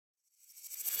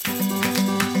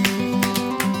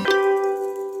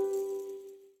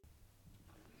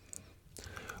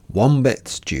Wombat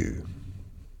Stew.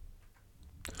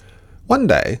 One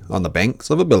day, on the banks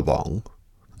of a billabong,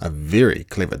 a very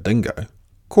clever dingo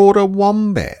caught a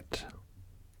wombat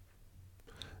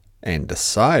and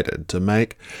decided to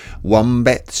make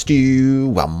wombat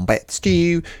stew,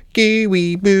 gooey,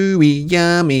 booey,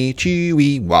 yummy,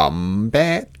 chewy,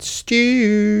 wombat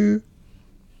stew.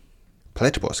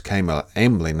 Platypus came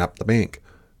ambling up the bank.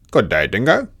 "Good day,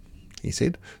 Dingo," he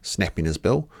said, snapping his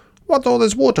bill. "What's all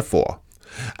this water for?"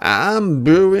 "I'm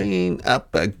brewing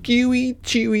up a gooey,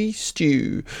 chewy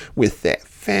stew with that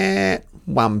fat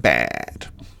wombat,"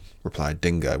 replied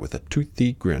Dingo with a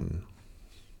toothy grin.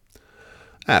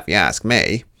 "If you ask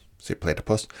me," said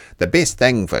Platypus, "the best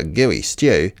thing for gooey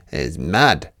stew is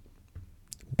mud.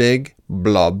 Big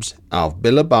blobs of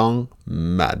billabong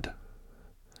mud."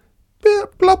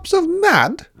 "Blobs of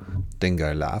mud?"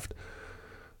 Dingo laughed.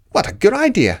 "What a good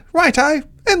idea! Righto,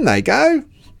 in they go."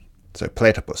 So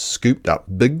Platypus scooped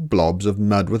up big blobs of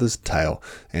mud with his tail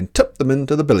and tipped them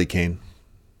into the billy can.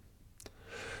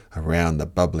 Around the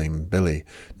bubbling billy,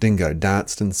 Dingo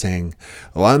danced and sang,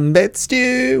 wombat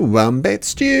stew,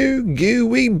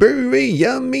 gooey, brewy,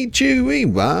 yummy, chewy,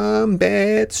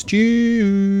 wombat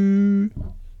stew."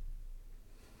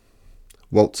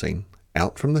 Waltzing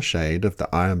out from the shade of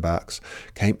the ironbarks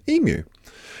came Emu.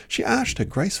 She arched her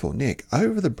graceful neck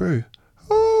over the brew.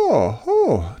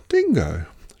 Oh, Dingo,"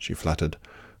 she fluttered.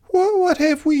 What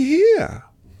have we here?"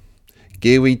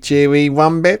 "Gooey, chewy,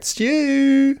 wombat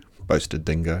stew," boasted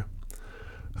Dingo.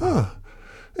 "Oh,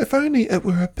 if only it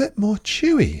were a bit more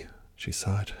chewy," she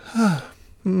sighed.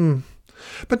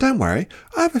 But don't worry,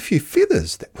 I have a few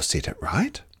feathers that will set it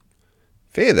right."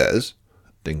 "Feathers?"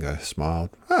 Dingo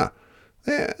smiled.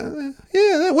 Yeah,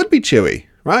 that would be chewy.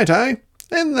 Righto,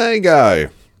 in they go."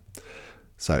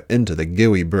 So into the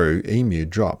gooey brew Emu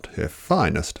dropped her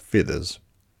finest feathers.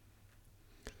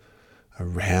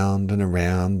 Around and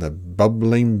around the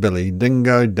bubbling billy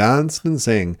Dingo danced and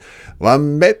sang,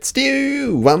 wombat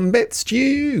stew,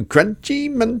 crunchy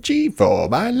munchy for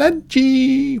my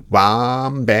lunchy,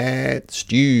 wombat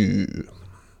stew."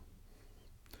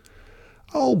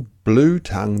 Old Blue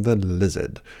Tongue the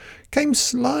lizard came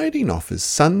sliding off his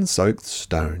sun-soaked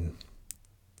stone.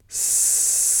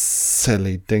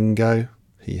 "Silly Dingo,"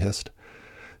 he hissed.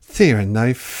 "There are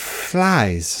no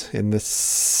flies in the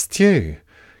stew.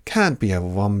 Can't be a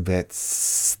wombat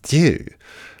stew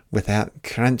without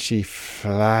crunchy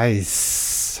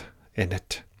flies in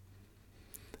it."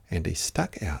 And he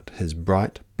stuck out his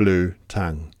bright blue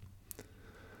tongue.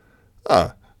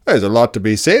 "There's a lot to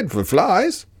be said for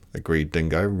flies," agreed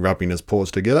Dingo, rubbing his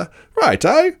paws together.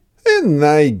 "Righto, in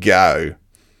they go."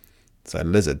 So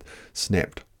Lizard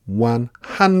snapped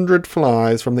 100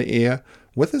 flies from the air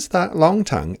with his long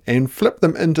tongue and flipped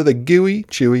them into the gooey,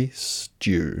 chewy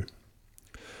stew.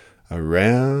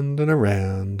 Around and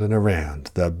around and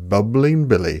around the bubbling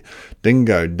billy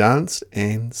Dingo danced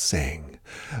and sang,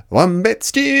 wombat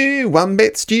stew,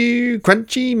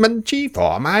 crunchy munchy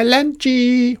for my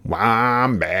lunchy,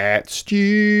 wombat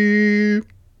stew."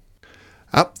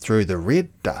 Up through the red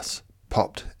dust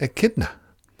popped Echidna.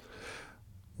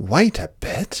 "Wait a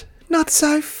bit, not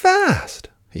so fast,"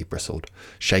 he bristled,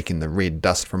 shaking the red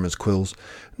dust from his quills.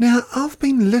 "Now I've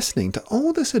been listening to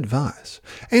all this advice,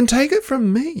 and take it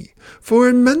from me, for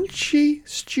a munchy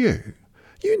stew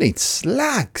you need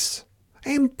slugs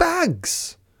and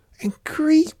bugs and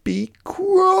creepy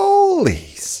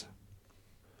crawlies."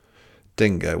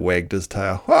 Dingo wagged his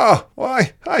tail.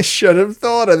 Why, I should have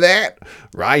thought of that.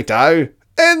 Righto,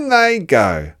 in they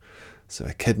go." So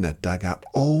Echidna dug up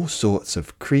all sorts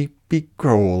of creepy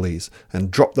crawlies and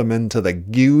dropped them into the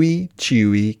gooey,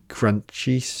 chewy,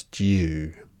 crunchy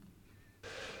stew.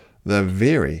 The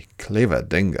very clever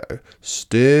Dingo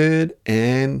stirred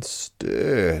and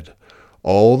stirred,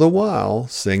 all the while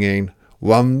singing,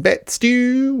 wombat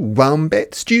stew,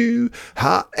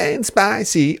 hot and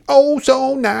spicy, oh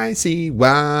so nicey,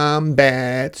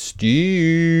 wombat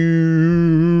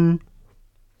stew."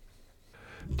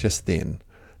 Just then,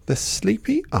 the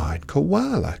sleepy-eyed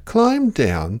koala climbed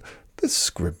down the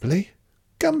scribbly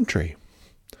gum tree.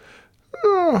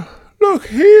 "Look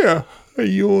here," he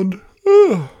yawned.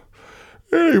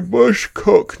 "Any bush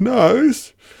cook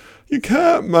knows you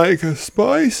can't make a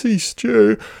spicy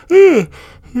stew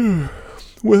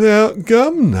without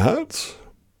gum nuts."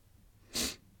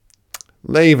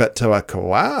 "Leave it to a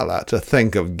koala to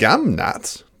think of gum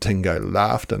nuts." Dingo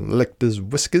laughed and licked his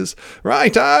whiskers.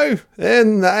 "Righto,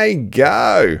 in they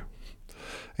go."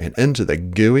 And into the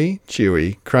gooey,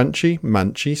 chewy, crunchy,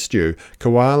 munchy stew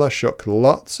Koala shook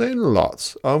lots and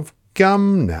lots of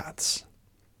gum nuts.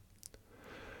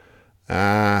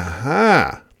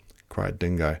 "Aha!" cried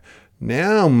Dingo.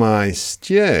 Now my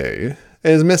stew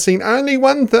is missing only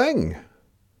one thing.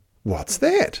 What's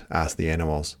that? Asked the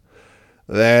animals.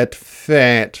 That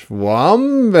fat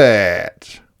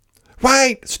wombat.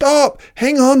 Wait, stop!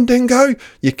 Hang on, Dingo!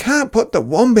 You can't put the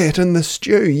wombat in the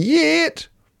stew yet.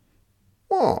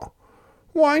 Oh,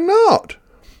 why not?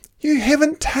 You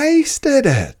haven't tasted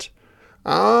it.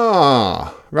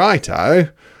 Ah, righto.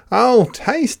 I'll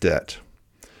taste it.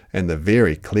 And the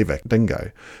very clever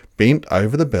Dingo bent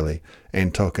over the billy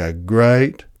and took a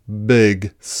great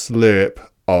big slurp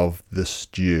of the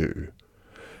stew.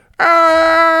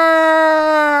 Ah!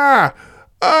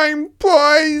 I'm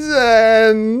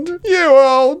poisoned! You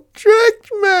all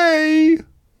tricked me!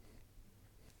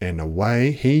 And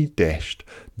away he dashed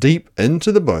deep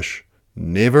into the bush,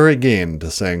 never again to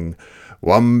sing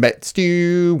Wombat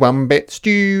stew,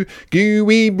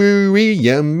 gooey booey,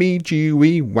 yummy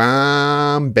chewy,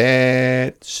 wombat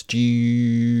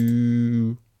stew.